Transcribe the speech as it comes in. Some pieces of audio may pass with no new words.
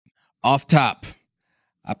Off top,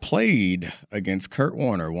 I played against Kurt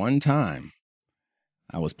Warner one time.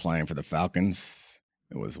 I was playing for the Falcons.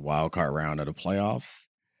 It was a wild card round of the playoffs.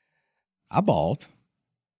 I balled.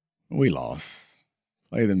 We lost.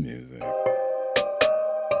 Play the music.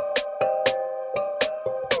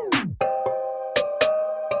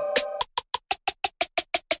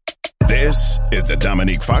 This is the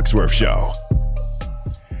Domonique Foxworth Show.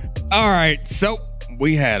 All right, so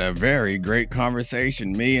we had a very great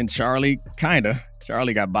conversation. Me and Charlie, kinda.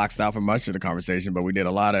 Charlie got boxed out for much of the conversation, but we did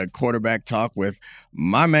a lot of quarterback talk with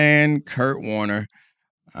my man, Kurt Warner.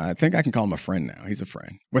 I think I can call him a friend now. He's a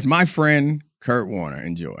friend. With my friend, Kurt Warner.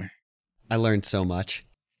 Enjoy. I learned so much.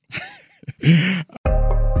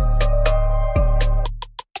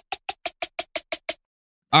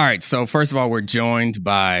 All right, so first of all, we're joined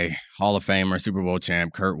by Hall of Famer, Super Bowl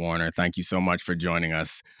champ, Kurt Warner. Thank you so much for joining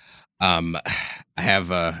us. I have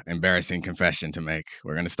an embarrassing confession to make.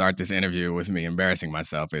 We're going to start this interview with me embarrassing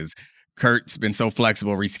myself. Kurt's been so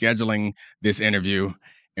flexible rescheduling this interview,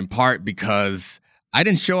 in part because I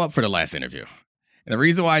didn't show up for the last interview. And the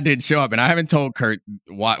reason why I didn't show up, and I haven't told Kurt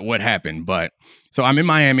what happened, but so I'm in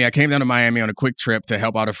Miami. I came down to Miami on a quick trip to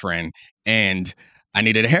help out a friend, and I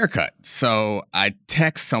needed a haircut. So I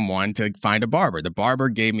text someone to find a barber. The barber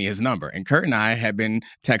gave me his number. And Kurt and I had been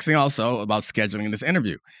texting also about scheduling this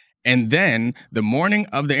interview. And then the morning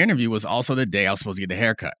of the interview was also the day I was supposed to get the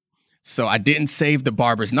haircut. So I didn't save the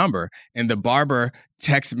barber's number. And the barber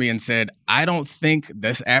texted me and said, I don't think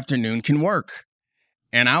this afternoon can work.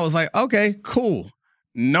 And I was like, okay, cool.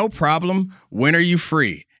 No problem. When are you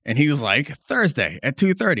free? And he was like, Thursday at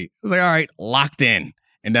 2:30. I was like, all right, locked in.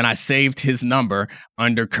 And then I saved his number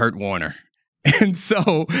under Kurt Warner. And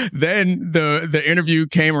so then the interview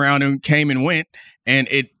came around and came and went. And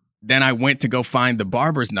then I went to go find the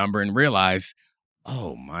barber's number and realized,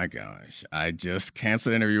 oh my gosh, I just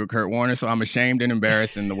canceled the interview with Kurt Warner. So I'm ashamed and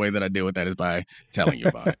embarrassed. And the way that I deal with that is by telling you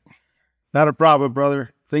about it. Not a problem,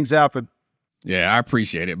 brother. Things happen. Yeah, I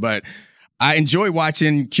appreciate it. But I enjoy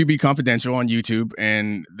watching QB Confidential on YouTube.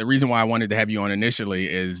 And the reason why I wanted to have you on initially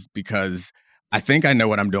is because I think I know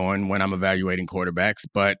what I'm doing when I'm evaluating quarterbacks,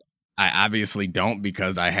 but I obviously don't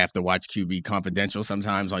because I have to watch QB Confidential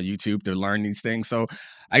sometimes on YouTube to learn these things. So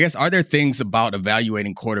I guess, are there things about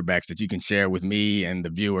evaluating quarterbacks that you can share with me and the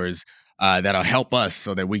viewers that'll help us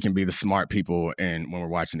so that we can be the smart people when we're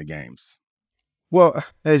watching the games? Well,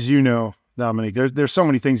 as you know, Dominique, there's so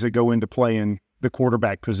many things that go into playing the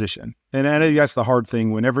quarterback position. And I think that's the hard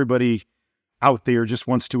thing when everybody out there just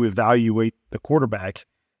wants to evaluate the quarterback.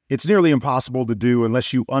 It's nearly impossible to do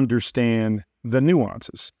unless you understand the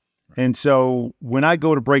nuances. And so when I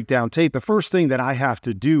go to break down tape, the first thing that I have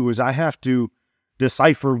to do is I have to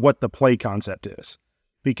decipher what the play concept is.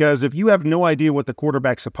 Because if you have no idea what the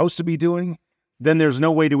quarterback's supposed to be doing, then there's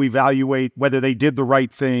no way to evaluate whether they did the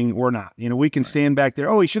right thing or not. You know, we can stand back there,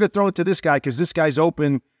 oh, he should have thrown it to this guy because this guy's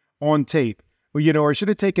open on tape. Or, you know, or should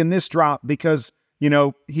have taken this drop because, you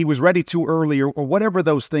know, he was ready too early or whatever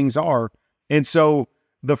those things are. And so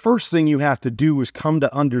the first thing you have to do is come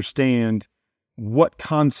to understand what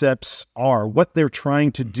concepts are, what they're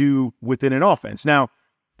trying to do within an offense. Now,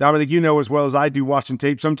 Dominic, you know as well as I do watching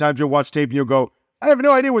tape, sometimes you'll watch tape and you'll go, I have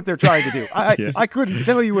no idea what they're trying to do. I couldn't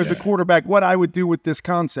tell you as a quarterback what I would do with this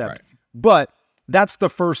concept. Right. But that's the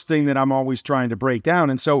first thing that I'm always trying to break down.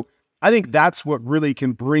 And so I think that's what really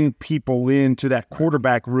can bring people into that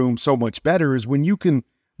quarterback room so much better is when you can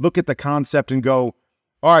look at the concept and go,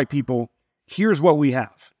 all right, people, here's what we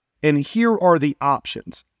have, and here are the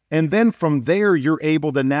options. And then from there, you're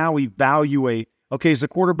able to now evaluate, okay, is the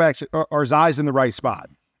quarterback, are his eyes in the right spot?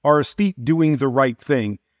 Are his feet doing the right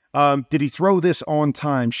thing? Did he throw this on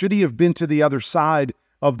time? Should he have been to the other side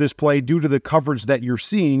of this play due to the coverage that you're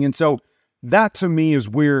seeing? And so that to me is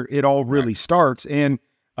where it all really starts. And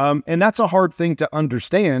that's a hard thing to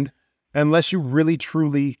understand unless you really,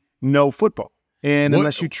 truly know football. And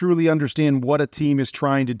unless you truly understand what a team is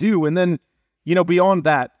trying to do. And then, you know, beyond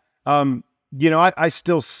that, you know, I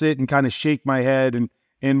still sit and kind of shake my head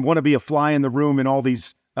and want to be a fly in the room in all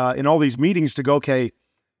these meetings to go, okay,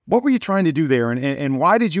 what were you trying to do there? And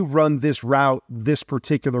why did you run this route this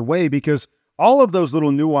particular way? Because all of those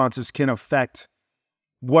little nuances can affect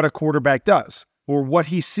what a quarterback does or what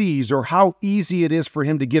he sees or how easy it is for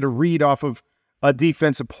him to get a read off of a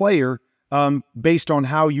defensive player based on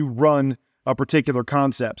how you run a particular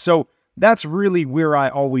concept. So that's really where I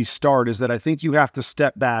always start, is that I think you have to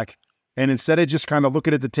step back and instead of just kind of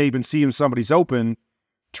looking at the tape and seeing somebody's open,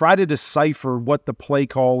 try to decipher what the play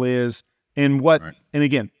call is and what, right. And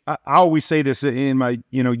again, I always say this in my,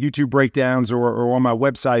 you know, YouTube breakdowns or on my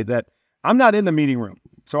website that I'm not in the meeting room.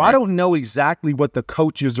 So Right. I don't know exactly what the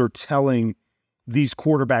coaches are telling these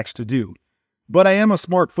quarterbacks to do, but I am a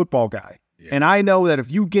smart football guy. Yeah. And I know that if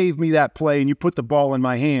you gave me that play and you put the ball in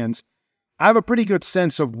my hands, I have a pretty good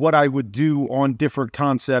sense of what I would do on different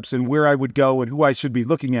concepts and where I would go and who I should be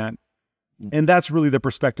looking at. And that's really the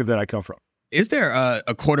perspective that I come from. Is there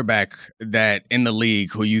a quarterback that in the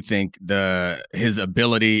league who you think his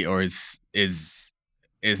ability or is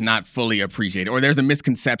not fully appreciated, or there's a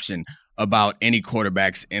misconception about any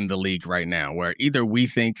quarterbacks in the league right now, where either we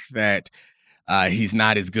think that he's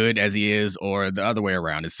not as good as he is, or the other way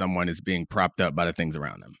around, is someone is being propped up by the things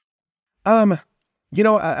around them?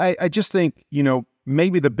 I just think,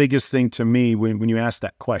 maybe the biggest thing to me when you ask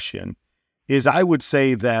that question is I would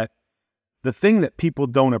say that the thing that people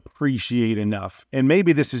don't appreciate enough, and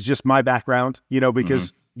maybe this is just my background,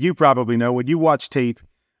 because you probably know when you watch tape,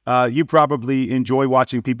 you probably enjoy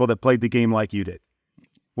watching people that played the game like you did.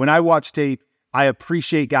 When I watch tape, I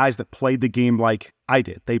appreciate guys that played the game like I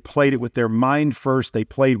did. They played it with their mind first. They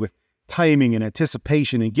played with timing and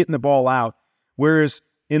anticipation and getting the ball out. Whereas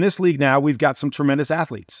in this league now, we've got some tremendous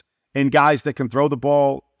athletes and guys that can throw the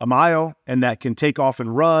ball a mile and that can take off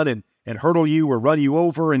and run and hurdle you or run you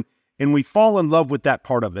over. And we fall in love with that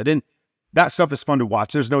part of it. And that stuff is fun to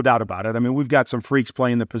watch. There's no doubt about it. I mean, we've got some freaks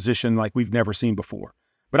playing the position like we've never seen before.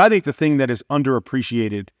 But I think the thing that is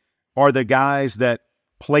underappreciated are the guys that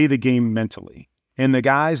play the game mentally and the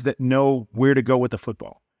guys that know where to go with the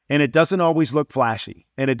football. And it doesn't always look flashy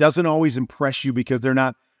and it doesn't always impress you because they're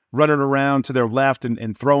not running around to their left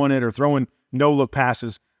and throwing it or throwing no-look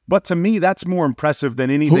passes. But to me, that's more impressive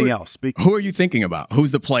than anything else. Who are you thinking about?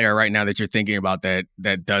 Who's the player right now that you're thinking about that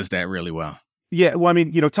does that really well? Yeah, well, I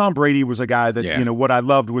mean, Tom Brady was a guy that, what I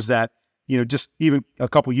loved was that, just even a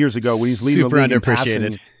couple years ago when he's leading the league in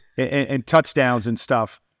passing and touchdowns and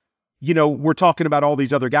stuff, we're talking about all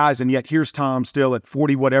these other guys, and yet here's Tom still at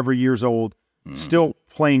 40-whatever years old, still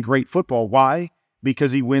playing great football. Why?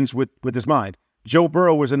 Because he wins with his mind. Joe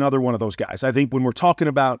Burrow was another one of those guys. I think when we're talking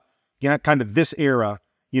about kind of this era,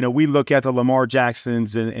 we look at the Lamar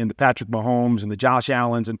Jacksons and the Patrick Mahomes and the Josh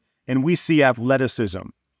Allens, and we see athleticism.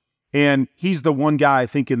 And he's the one guy, I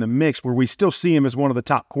think, in the mix where we still see him as one of the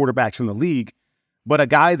top quarterbacks in the league, but a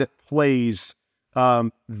guy that plays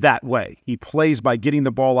that way. He plays by getting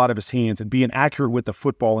the ball out of his hands and being accurate with the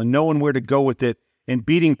football and knowing where to go with it and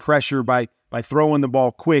beating pressure by throwing the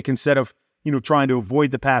ball quick instead of, trying to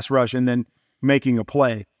avoid the pass rush and then making a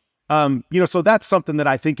play. So that's something that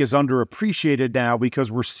I think is underappreciated now because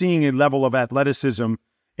we're seeing a level of athleticism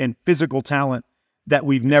and physical talent that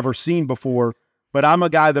we've never seen before. But I'm a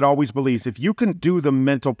guy that always believes if you can do the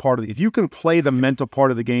mental part of it, if you can play the mental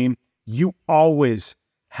part of the game, you always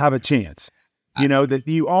have a chance. That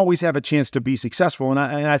you always have a chance to be successful. And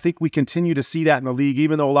I think we continue to see that in the league,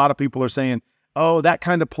 even though a lot of people are saying, oh, that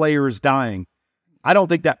kind of player is dying. I don't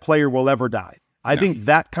think that player will ever die. I think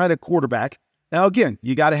that kind of quarterback, now again,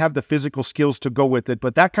 you got to have the physical skills to go with it,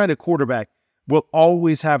 but that kind of quarterback will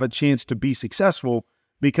always have a chance to be successful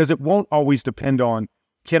because it won't always depend on,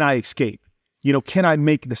 can I escape? Can I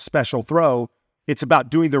make the special throw? It's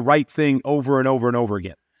about doing the right thing over and over and over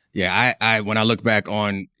again. Yeah, I when I look back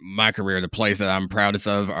on my career, the plays that I'm proudest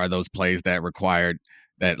of are those plays that required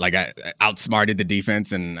that, like, I outsmarted the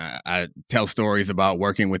defense, and I tell stories about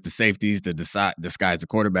working with the safeties to disguise the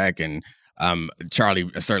quarterback. And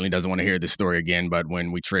Charlie certainly doesn't want to hear this story again, but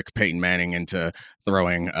when we trick Peyton Manning into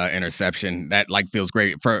throwing interception, that feels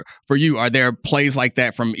great. For you, are there plays like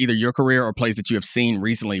that from either your career or plays that you have seen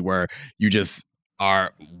recently where you just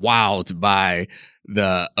are wowed by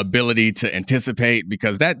the ability to anticipate?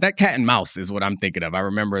 Because that cat and mouse is what I'm thinking of. I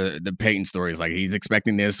remember the Peyton stories, like he's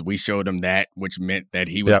expecting this, we showed him that, which meant that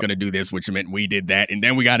he was going to do this, which meant we did that, and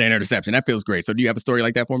then we got an interception. That feels great. So do you have a story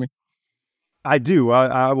like that for me? I do.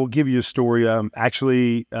 I will give you a story.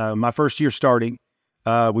 Actually, my first year starting,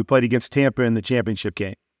 we played against Tampa in the championship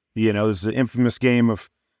game. This is an infamous game of,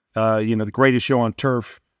 the greatest show on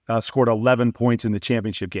turf, scored 11 points in the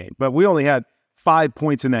championship game. But we only had 5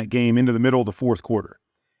 points in that game into the middle of the fourth quarter.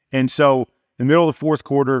 And so in the middle of the fourth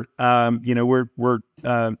quarter, we're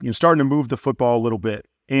starting to move the football a little bit.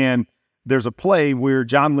 And there's a play where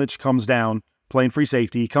John Lynch comes down playing free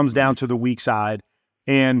safety. He comes down to the weak side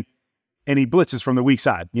and he blitzes from the weak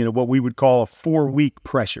side, what we would call a 4-weak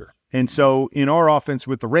pressure. And so in our offense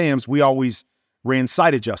with the Rams, we always ran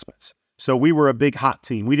side adjustments. So we were a big hot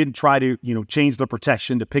team. We didn't try to, change the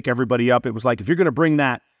protection to pick everybody up. It was like, if you're going to bring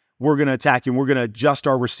that, we're going to attack you and we're going to adjust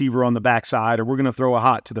our receiver on the backside, or we're going to throw a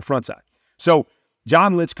hot to the front side. So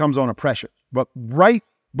John Lynch comes on a pressure, but right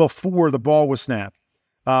before the ball was snapped,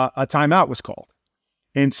 a timeout was called.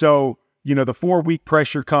 And so, the 4-week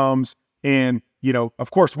pressure comes and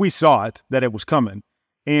of course we saw it, that it was coming.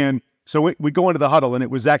 And so we go into the huddle, and it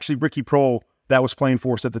was actually Ricky Prohl that was playing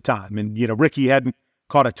for us at the time. And, Ricky hadn't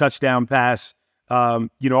caught a touchdown pass,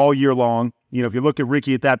 all year long. If you look at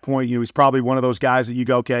Ricky at that point, he's probably one of those guys that you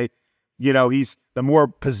go, okay, he's the more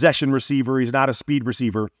possession receiver. He's not a speed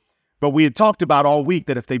receiver. But we had talked about all week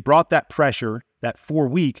that if they brought that pressure, that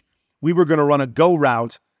 4-week, we were going to run a go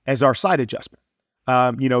route as our side adjustment,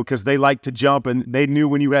 because they like to jump, and they knew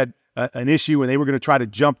when you had an issue and they were going to try to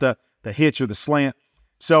jump the hitch or the slant.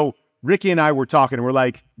 So Ricky and I were talking, and we're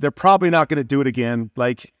like, they're probably not going to do it again.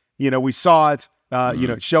 Like, we saw it,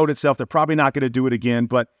 it showed itself. They're probably not going to do it again.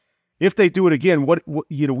 But if they do it again, would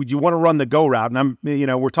you want to run the go route? And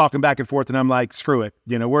we're talking back and forth, and I'm like, screw it.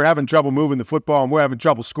 We're having trouble moving the football, and we're having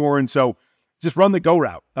trouble scoring. So just run the go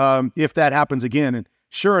route if that happens again. And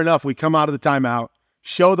sure enough, we come out of the timeout,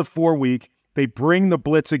 show the 4-week. They bring the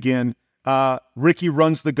blitz again. Ricky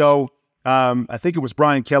runs the go. I think it was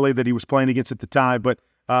Brian Kelly that he was playing against at the time, but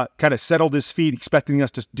kind of settled his feet, expecting us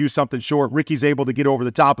to do something short. Ricky's able to get over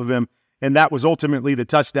the top of him, and that was ultimately the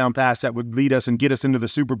touchdown pass that would lead us and get us into the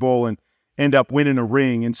Super Bowl and end up winning a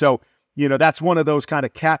ring. And so, that's one of those kind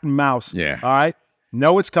of cat and mouse. Yeah. All right.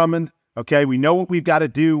 Know it's coming. Okay. We know what we've got to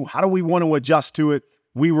do. How do we want to adjust to it?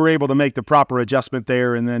 We were able to make the proper adjustment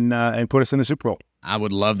there and then and put us in the Super Bowl. I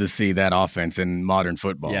would love to see that offense in modern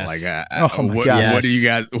football. Yes. Like, what gosh. do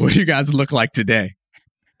you guys look like today?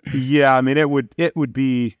 Yeah, I mean, it would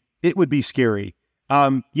be scary.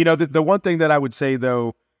 The one thing that I would say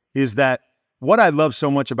though is that what I love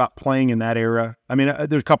so much about playing in that era. I mean,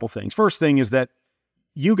 there's a couple things. First thing is that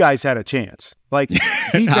you guys had a chance. Like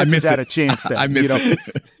defenses had a chance there. I miss it.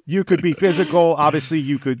 You could be physical. Obviously,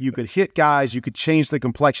 you could hit guys. You could change the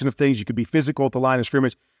complexion of things. You could be physical at the line of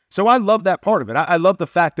scrimmage. So I love that part of it. I love the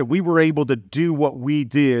fact that we were able to do what we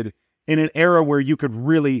did in an era where you could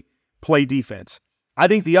really play defense. I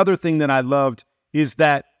think the other thing that I loved is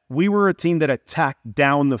that we were a team that attacked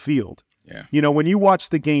down the field. Yeah. When you watch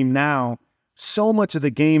the game now, so much of the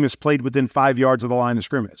game is played within 5 yards of the line of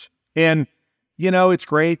scrimmage. And, it's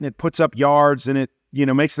great and it puts up yards and it,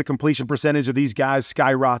 makes the completion percentage of these guys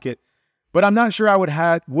skyrocket. But I'm not sure I would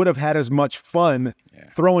have had as much fun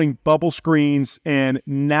throwing bubble screens and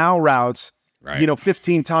now routes,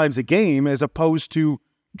 15 times a game as opposed to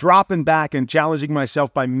dropping back and challenging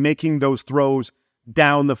myself by making those throws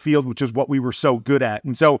down the field, which is what we were so good at.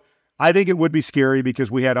 And so I think it would be scary because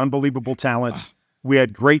we had unbelievable talent. We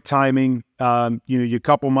had great timing. You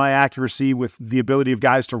couple my accuracy with the ability of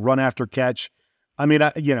guys to run after catch. I mean,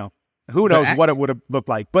 who knows what it would have looked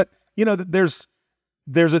like. But, there's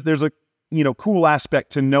a cool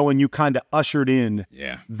aspect to knowing you kind of ushered in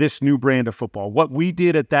this new brand of football. What we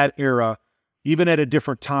did at that era, even at a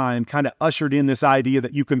different time, kind of ushered in this idea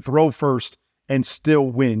that you can throw first and still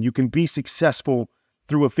win. You can be successful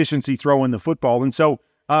through efficiency throwing the football. And so,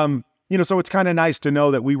 so it's kind of nice to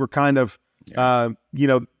know that we were kind of,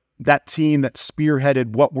 that team that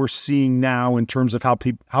spearheaded what we're seeing now in terms of how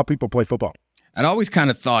people play football. I'd always kind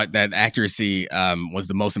of thought that accuracy was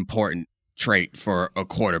the most important trait for a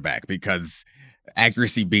quarterback because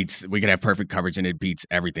accuracy we could have perfect coverage and it beats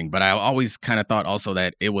everything. But I always kind of thought also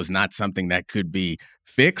that it was not something that could be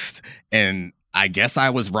fixed. And I guess I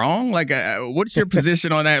was wrong. Like, what's your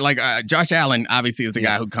position on that? Like, Josh Allen obviously is the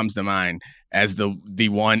guy who comes to mind as the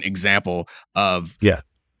one example of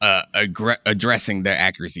addressing their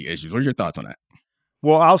accuracy issues. What are your thoughts on that?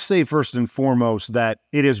 Well, I'll say first and foremost that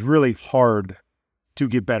it is really hard to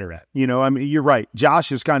get better at. I mean, you're right. Josh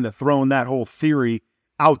has kind of thrown that whole theory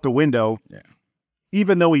out the window,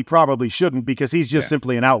 even though he probably shouldn't because he's just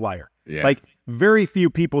simply an outlier. Yeah. Like, very few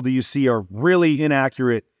people do you see are really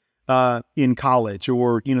inaccurate in college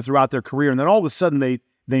or, throughout their career. And then all of a sudden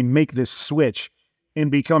they make this switch and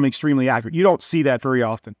become extremely accurate. You don't see that very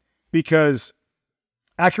often because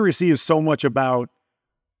accuracy is so much about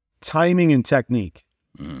timing and technique.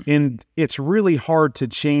 And it's really hard to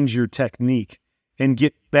change your technique and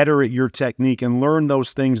get better at your technique and learn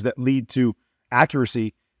those things that lead to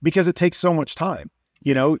accuracy because it takes so much time.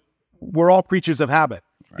 We're all creatures of habit.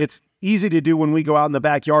 Right. It's easy to do when we go out in the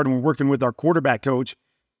backyard and we're working with our quarterback coach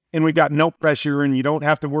and we've got no pressure and you don't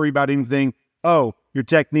have to worry about anything. Oh, your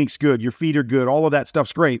technique's good. Your feet are good. All of that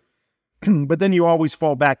stuff's great. But then you always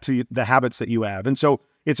fall back to the habits that you have. And so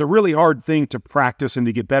it's a really hard thing to practice and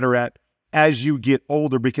to get better at as you get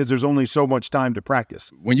older because there's only so much time to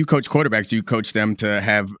practice. When you coach quarterbacks, do you coach them to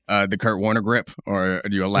have the Kurt Warner grip or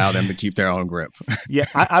do you allow them to keep their own grip? Yeah,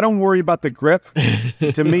 I don't worry about the grip.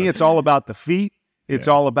 To me, it's all about the feet. It's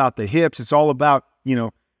all about the hips. It's all about,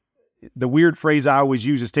 the weird phrase I always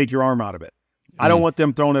use is take your arm out of it. I don't want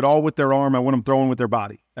them throwing it all with their arm. I want them throwing with their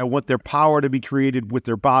body. I want their power to be created with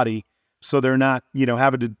their body so they're not,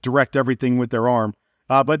 having to direct everything with their arm.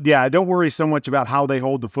 But yeah, I don't worry so much about how they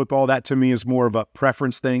hold the football. That to me is more of a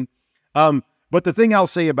preference thing. But the thing I'll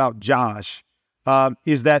say about Josh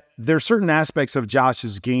is that there's certain aspects of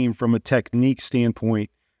Josh's game from a technique standpoint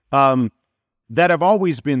that have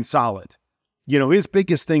always been solid. His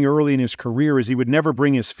biggest thing early in his career is he would never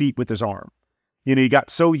bring his feet with his arm. He got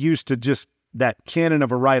so used to just that cannon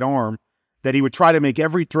of a right arm that he would try to make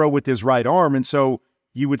every throw with his right arm. And so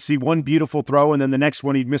you would see one beautiful throw and then the next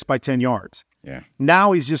one he'd miss by 10 yards. Yeah.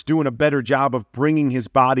 Now he's just doing a better job of bringing his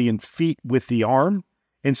body and feet with the arm.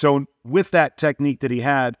 And so with that technique that he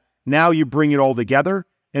had, now you bring it all together.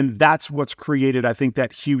 And that's what's created, I think,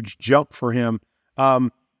 that huge jump for him.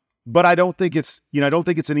 But I don't think it's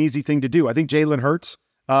an easy thing to do. I think Jalen Hurts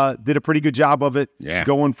did a pretty good job of it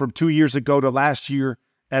going from 2 years ago to last year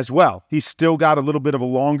as well. He's still got a little bit of a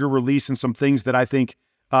longer release and some things that I think,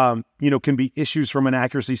 can be issues from an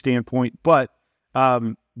accuracy standpoint. But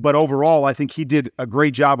overall, I think he did a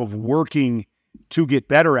great job of working to get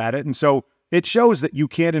better at it. And so it shows that you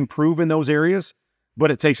can improve in those areas,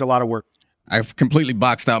 but it takes a lot of work. I've completely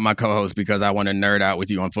boxed out my co-host because I want to nerd out with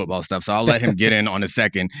you on football stuff. So I'll let him get in in a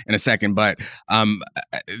second. But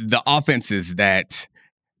the offenses that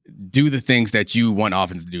do the things that you want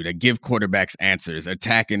offense to do, that give quarterbacks answers,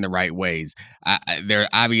 attack in the right ways. There are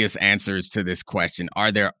obvious answers to this question.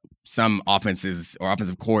 Are there some offenses or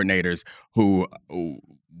offensive coordinators who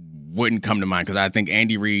wouldn't come to mind? Because I think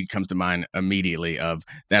Andy Reid comes to mind immediately of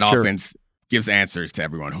that offense gives answers to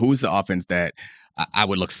everyone. Who's the offense that I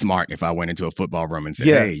would look smart if I went into a football room and said,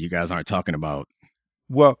 hey, you guys aren't talking about?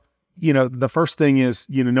 Well, the first thing is,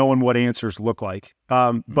 knowing what answers look like.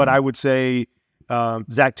 But I would say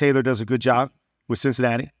Zach Taylor does a good job with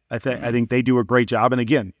Cincinnati. I think they do a great job. And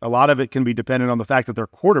again, a lot of it can be dependent on the fact that their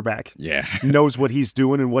quarterback knows what he's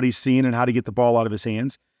doing and what he's seeing and how to get the ball out of his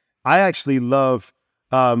hands. I actually love,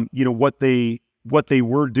 what they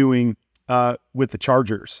were doing with the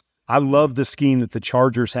Chargers. I love the scheme that the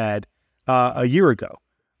Chargers had a year ago.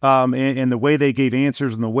 And the way they gave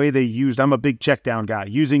answers and the way they used, I'm a big check down guy,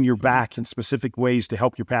 using your back in specific ways to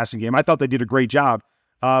help your passing game. I thought they did a great job.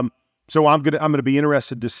 So I'm gonna be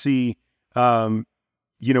interested to see,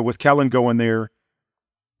 with Kellen going there,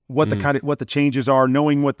 what the changes are,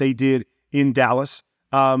 knowing what they did in Dallas.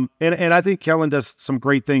 And I think Kellen does some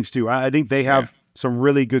great things too. I think they have some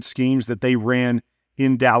really good schemes that they ran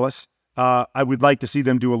in Dallas. I would like to see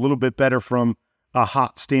them do a little bit better from a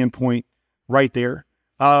hot standpoint right there.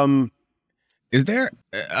 Is there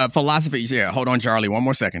a philosophy? Yeah, hold on, Charlie. One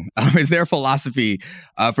more second. Is there a philosophy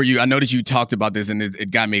for you? I noticed you talked about this, and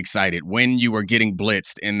it got me excited. When you were getting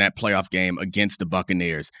blitzed in that playoff game against the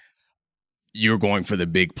Buccaneers, you're going for the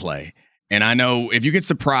big play. And I know if you get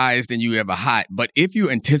surprised and you have a hot, but if you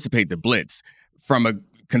anticipate the blitz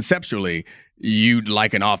conceptually, you'd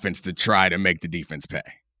like an offense to try to make the defense pay.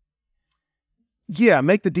 Yeah,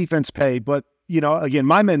 make the defense pay. But, again,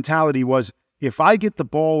 my mentality was, if I get the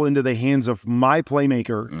ball into the hands of my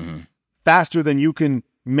playmaker faster than you can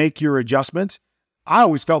make your adjustment, I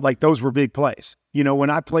always felt like those were big plays. When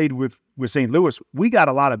I played with St. Louis, we got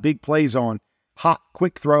a lot of big plays on hot,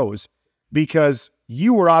 quick throws because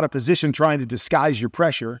you were out of position trying to disguise your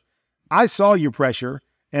pressure. I saw your pressure,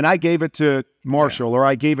 and I gave it to Marshall or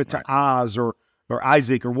I gave it to Oz or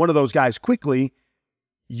Isaac or one of those guys quickly.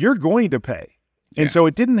 You're going to pay. And so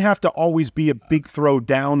it didn't have to always be a big throw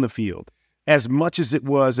down the field, as much as it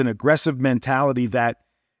was an aggressive mentality that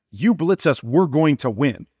you blitz us, we're going to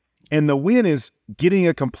win. And the win is getting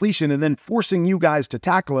a completion and then forcing you guys to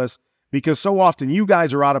tackle us, because so often you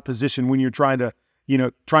guys are out of position when you're trying to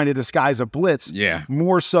disguise a blitz. Yeah.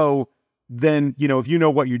 More so than, if you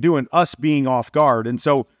know what you're doing, us being off guard. And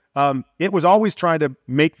so it was always trying to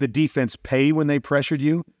make the defense pay when they pressured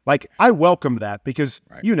you. Like, I welcomed that because,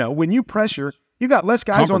 when you pressure, you got less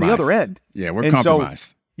guys on the other end. Yeah, we're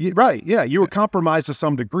compromised. Right. Yeah. You were compromised to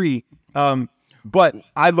some degree. But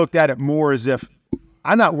I looked at it more as if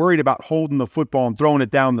I'm not worried about holding the football and throwing it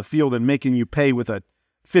down the field and making you pay with a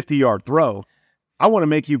 50-yard throw. I want to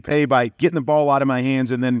make you pay by getting the ball out of my hands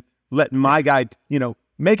and then letting my guy,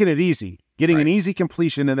 making it easy, getting an easy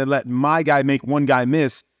completion and then letting my guy make one guy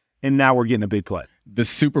miss. And now we're getting a big play. The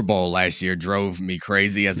Super Bowl last year drove me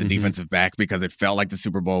crazy as a defensive back because it felt like the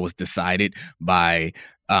Super Bowl was decided by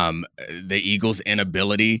the Eagles'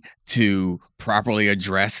 inability to properly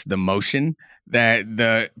address the motion that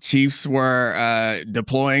the Chiefs were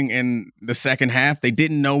deploying in the second half. They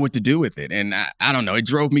didn't know what to do with it. And I don't know. It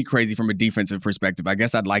drove me crazy from a defensive perspective. I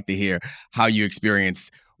guess I'd like to hear how you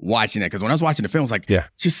experienced watching that? Because when I was watching the film, I was like, Yeah.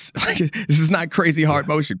 just like, this is not crazy hard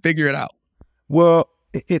motion. Figure it out. Well,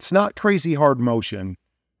 it's not crazy hard motion,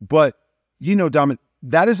 but Dominic,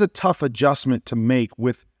 that is a tough adjustment to make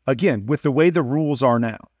with the way the rules are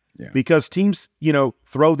now. Yeah. Because teams,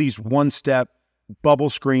 throw these one-step bubble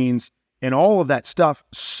screens and all of that stuff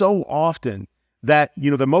so often that,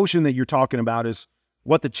 the motion that you're talking about is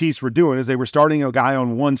what the Chiefs were doing is they were starting a guy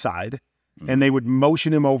on one side and they would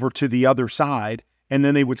motion him over to the other side and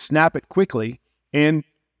then they would snap it quickly. And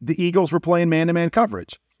the Eagles were playing man-to-man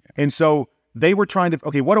coverage. And so they were trying to,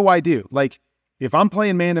 okay, what do I do? Like if I'm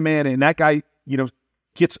playing man-to-man and that guy,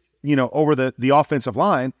 gets, over the offensive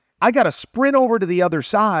line, I got to sprint over to the other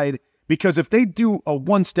side because if they do a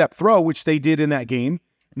one-step throw, which they did in that game,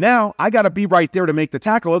 now I got to be right there to make the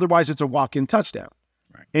tackle. Otherwise, it's a walk-in touchdown.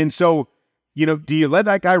 Right. And so, do you let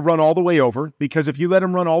that guy run all the way over? Because if you let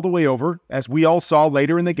him run all the way over, as we all saw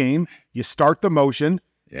later in the game, you start the motion.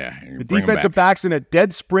 Yeah. The defensive back's in a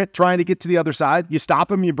dead sprint trying to get to the other side. You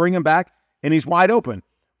stop him, you bring him back, and he's wide open.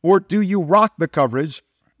 Or do you rock the coverage,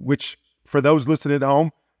 which for those listening at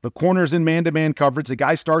home, the corner's in man-to-man coverage. The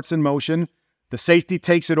guy starts in motion. The safety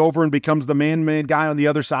takes it over and becomes the man-to-man guy on the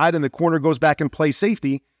other side, and the corner goes back and plays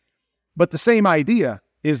safety. But the same idea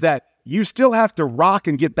is that you still have to rock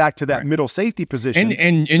and get back to that middle safety position.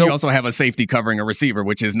 And so, you also have a safety covering a receiver,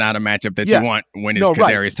 which is not a matchup that you want when it's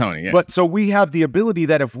Kadarius Toney. Yeah. But so we have the ability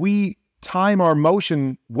that if we time our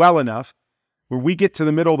motion well enough, where we get to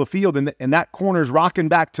the middle of the field and that corner's rocking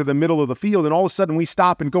back to the middle of the field, and all of a sudden we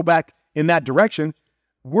stop and go back in that direction,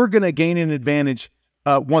 we're going to gain an advantage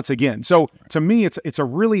once again. So to me, it's a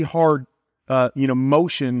really hard,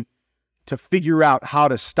 motion to figure out how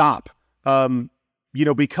to stop,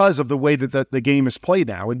 because of the way that the game is played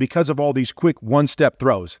now and because of all these quick one-step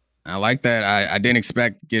throws. I like that. I didn't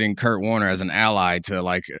expect getting Kurt Warner as an ally to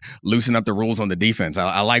like loosen up the rules on the defense.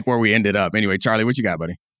 I like where we ended up. Anyway, Charlie, what you got,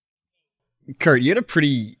 buddy? Kurt, you had a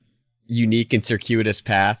pretty unique and circuitous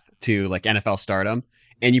path to like NFL stardom,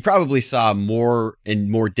 and you probably saw more and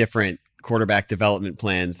more different quarterback development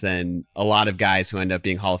plans than a lot of guys who end up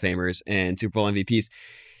being Hall of Famers and Super Bowl MVPs.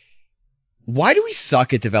 Why do we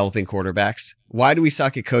suck at developing quarterbacks? Why do we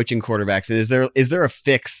suck at coaching quarterbacks? And is there a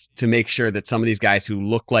fix to make sure that some of these guys who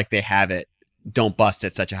look like they have it don't bust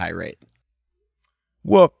at such a high rate?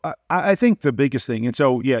 Well, I think the biggest thing, and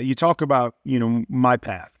so, you talk about, my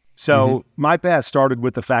path. So my path started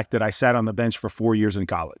with the fact that I sat on the bench for 4 years in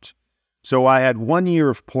college. So I had 1 year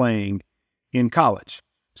of playing in college.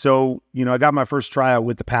 So, I got my first tryout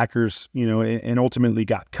with the Packers, and ultimately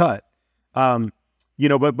got cut.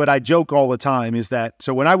 But I joke all the time is that,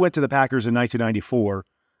 so when I went to the Packers in 1994,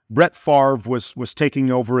 Brett Favre was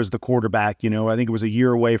taking over as the quarterback. I think it was a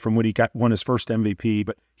year away from when he won his first MVP,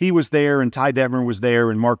 but he was there and Ty Detmer was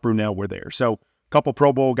there and Mark Brunell were there. So a couple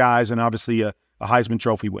Pro Bowl guys and obviously a Heisman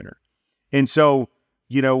Trophy winner. And so,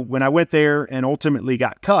 when I went there and ultimately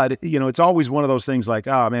got cut, it's always one of those things like,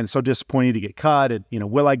 oh man, it's so disappointing to get cut. And,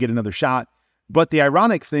 will I get another shot? But the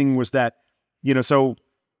ironic thing was that, so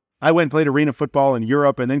I went and played arena football in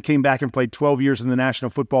Europe and then came back and played 12 years in the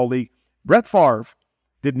National Football League. Brett Favre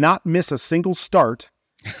did not miss a single start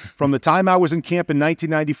from the time I was in camp in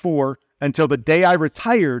 1994 until the day I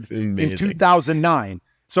retired in 2009.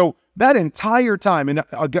 So that entire time, and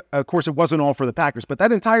of course it wasn't all for the Packers, but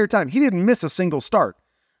that entire time, he didn't miss a single start.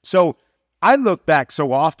 So I look back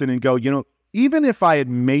so often and go, even if I had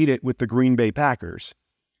made it with the Green Bay Packers,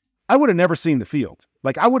 I would have never seen the field.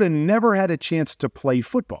 Like I would have never had a chance to play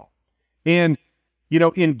football. And,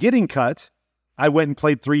 in getting cut, I went and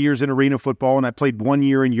played 3 years in arena football and I played 1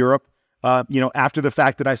 year in Europe, after the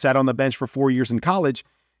fact that I sat on the bench for 4 years in college.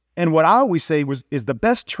 And what I always say is the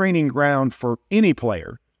best training ground for any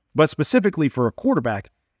player, but specifically for a quarterback,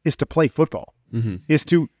 is to play football, is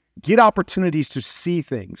to get opportunities to see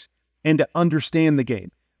things and to understand the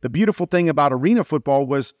game. The beautiful thing about arena football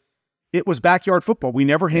was it was backyard football. We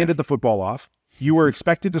never handed the football off. You were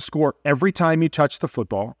expected to score every time you touched the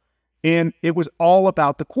football, and it was all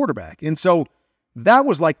about the quarterback. And so that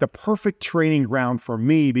was like the perfect training ground for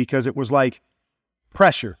me because it was like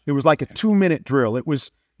pressure. It was like a 2-minute drill. It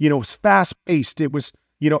was, fast-paced. It was,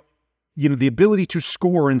 the ability to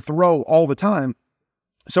score and throw all the time.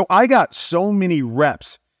 So I got so many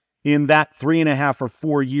reps in that 3.5 or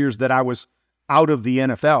 4 years that I was out of the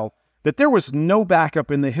NFL that there was no backup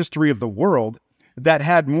in the history of the world that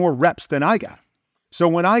had more reps than I got. So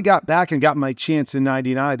when I got back and got my chance in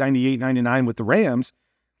 99, 98, 99 with the Rams,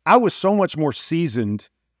 I was so much more seasoned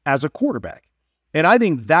as a quarterback. And I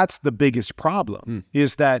think that's the biggest problem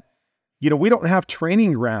is that, we don't have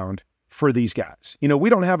training ground for these guys. We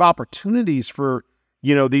don't have opportunities for,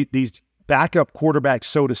 these backup quarterback,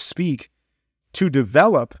 so to speak, to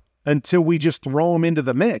develop until we just throw them into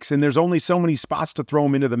the mix. And there's only so many spots to throw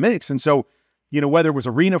them into the mix. And so, whether it was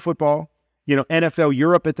arena football, NFL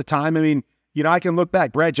Europe at the time, I mean, I can look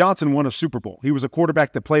back. Brad Johnson won a Super Bowl. He was a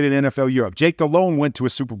quarterback that played in NFL Europe. Jake Delhomme went to a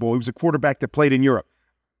Super Bowl. He was a quarterback that played in Europe.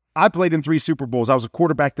 I played in 3 Super Bowls. I was a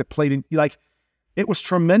quarterback that played in, it was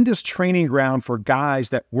tremendous training ground for guys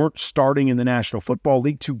that weren't starting in the National Football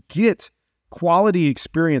League to get quality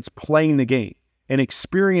experience playing the game and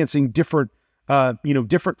experiencing different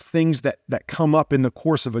things that come up in the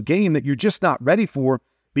course of a game that you're just not ready for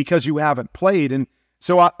because you haven't played. And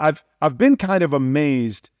so I've been kind of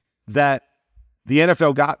amazed that the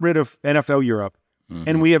NFL got rid of NFL Europe,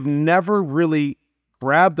 and we have never really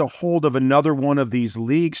grabbed a hold of another one of these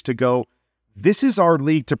leagues to go, this is our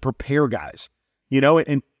league to prepare guys,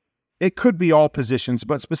 and it could be all positions,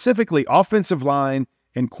 but specifically offensive line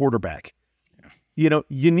and quarterback. You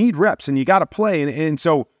need reps and you got to play. And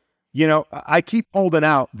so, I keep holding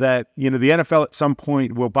out that, the NFL at some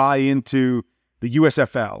point will buy into the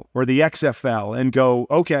USFL or the XFL and go,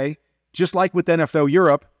 okay, just like with NFL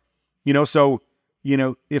Europe,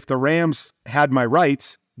 if the Rams had my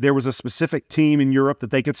rights, there was a specific team in Europe that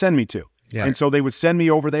they could send me to. Yeah. And so they would send me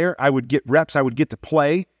over there. I would get reps. I would get to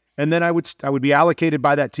play. And then I would be allocated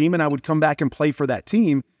by that team and I would come back and play for that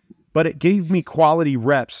team. But it gave me quality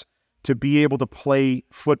reps to be able to play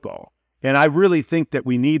football. And I really think that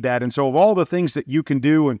we need that. And so of all the things that you can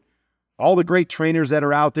do and all the great trainers that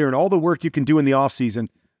are out there and all the work you can do in the offseason,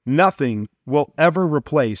 nothing will ever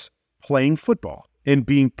replace playing football and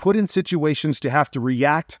being put in situations to have to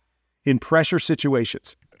react in pressure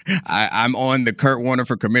situations. I'm on the Kurt Warner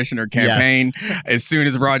for Commissioner campaign. Yes. As soon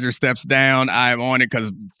as Roger steps down, I'm on it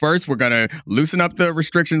because first we're going to loosen up the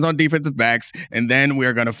restrictions on defensive backs, and then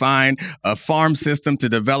we're going to find a farm system to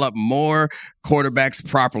develop more quarterbacks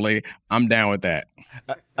properly. I'm down with that.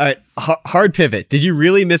 All right, hard pivot. Did you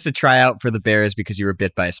really miss a tryout for the Bears because you were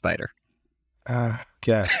bit by a spider?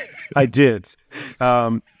 Yes, I did.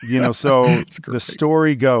 So the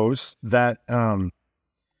story goes that,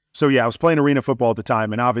 I was playing arena football at the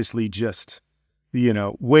time and obviously just,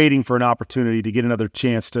 waiting for an opportunity to get another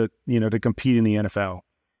chance to compete in the NFL.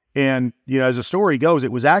 And, as the story goes,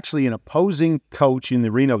 it was actually an opposing coach in the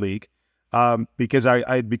arena league, because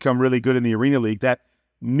I had become really good in the arena league that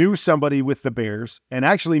knew somebody with the Bears and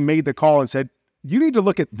actually made the call and said, you need to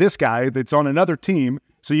look at this guy that's on another team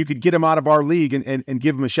so you could get him out of our league and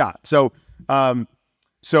give him a shot. So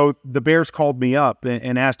the Bears called me up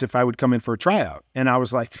and asked if I would come in for a tryout. And I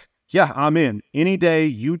was like, yeah, I'm in. Any day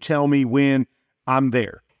you tell me when, I'm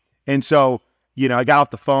there. And so, I got off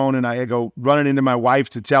the phone and I go running into my wife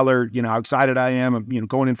to tell her, how excited I am. I'm,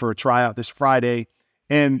 going in for a tryout this Friday.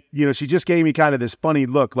 And, she just gave me kind of this funny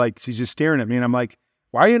look, like she's just staring at me. And I'm like,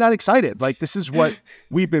 why are you not excited? Like, this is what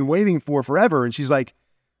we've been waiting for forever. And she's like,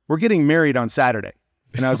 we're getting married on Saturday.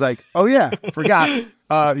 And I was like, oh yeah, forgot.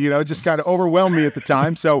 It just kind of overwhelmed me at the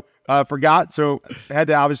time. So forgot. So I had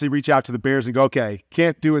to obviously reach out to the Bears and go, okay,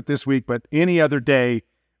 can't do it this week, but any other day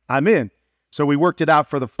I'm in. So we worked it out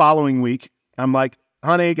for the following week. I'm like,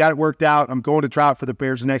 honey, got it worked out. I'm going to try out for the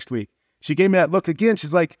Bears next week. She gave me that look again.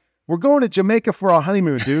 She's like, we're going to Jamaica for our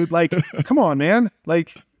honeymoon, dude. Like, come on, man.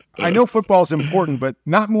 Like, I know football is important, but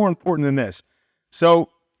not more important than this. So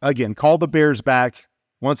again, call the Bears back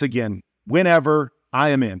once again, whenever I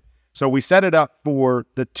am in. So we set it up for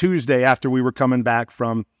the Tuesday after we were coming back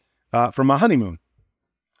from a honeymoon.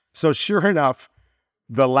 So sure enough,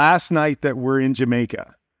 the last night that we're in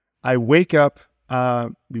Jamaica, I wake up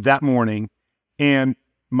that morning and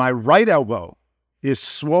my right elbow is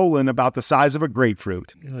swollen about the size of a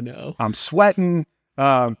grapefruit. Oh no. I'm sweating.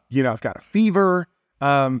 I've got a fever.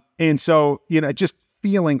 And so, just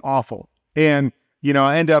feeling awful. And,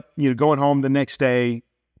 I end up, going home the next day.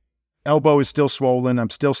 Elbow is still swollen. I'm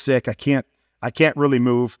still sick. I can't really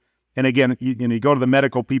move. And again, you go to the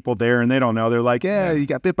medical people there and they don't know. They're like, yeah, you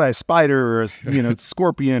got bit by a spider or a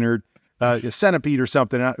scorpion or a centipede or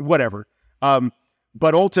something, whatever.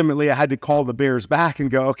 But ultimately I had to call the Bears back and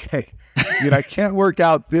go, okay, I can't work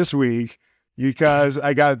out this week because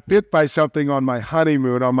I got bit by something on my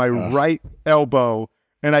honeymoon on my right elbow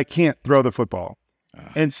and I can't throw the football.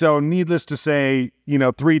 And so needless to say,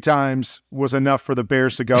 3 times was enough for the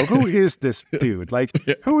Bears to go, who is this dude? Like,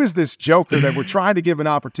 who is this joker that we're trying to give an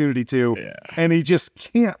opportunity to? Yeah. And he just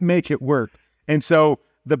can't make it work. And so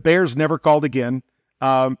the Bears never called again.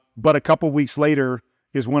 But a couple weeks later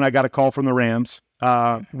is when I got a call from the Rams,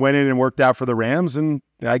 went in and worked out for the Rams. And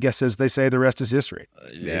I guess, as they say, the rest is history.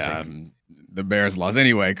 the Bears lost.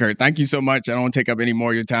 Anyway, Kurt, thank you so much. I don't want to take up any more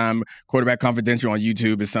of your time. Quarterback Confidential on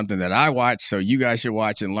YouTube is something that I watch, so you guys should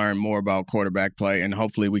watch and learn more about quarterback play, and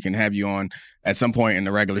hopefully we can have you on at some point in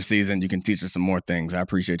the regular season. You can teach us some more things. I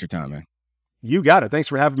appreciate your time, man. You got it. Thanks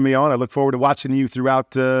for having me on. I look forward to watching you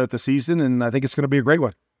throughout the season, and I think it's going to be a great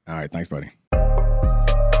one. All right. Thanks, buddy.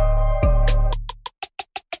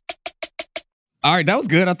 All right, that was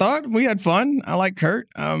good. I thought we had fun. I like Kurt.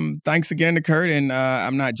 Thanks again to Kurt. And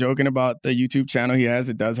I'm not joking about the YouTube channel he has.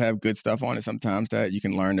 It does have good stuff on it sometimes that you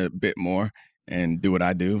can learn a bit more and do what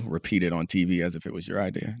I do, repeat it on TV as if it was your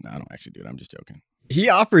idea. No, I don't actually do it. I'm just joking. He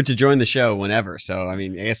offered to join the show whenever. So, I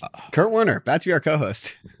mean, I guess Kurt Warner, about to be our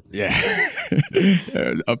co-host. Yeah.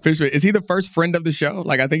 Officially. Is he the first friend of the show?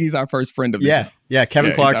 Like, I think he's our first friend of the show. Yeah.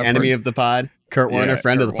 Kevin Clark, enemy of the pod. Kurt Warner,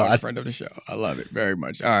 friend of the pod. Friend of the show. I love it very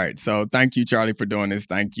much. All right. So thank you, Charlie, for doing this.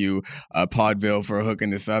 Thank you, Podville, for hooking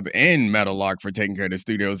this up, and Metal Lark for taking care of the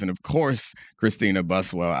studios. And, of course, Christina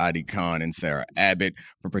Buswell, Adi Khan, and Sarah Abbott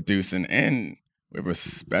for producing. And we have a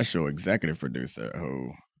special executive producer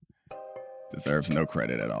who deserves no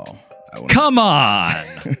credit at all. Come on.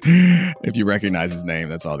 If you recognize his name,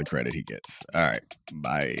 that's all the credit he gets. All right.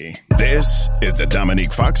 Bye. This is the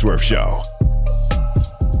Domonique Foxworth Show.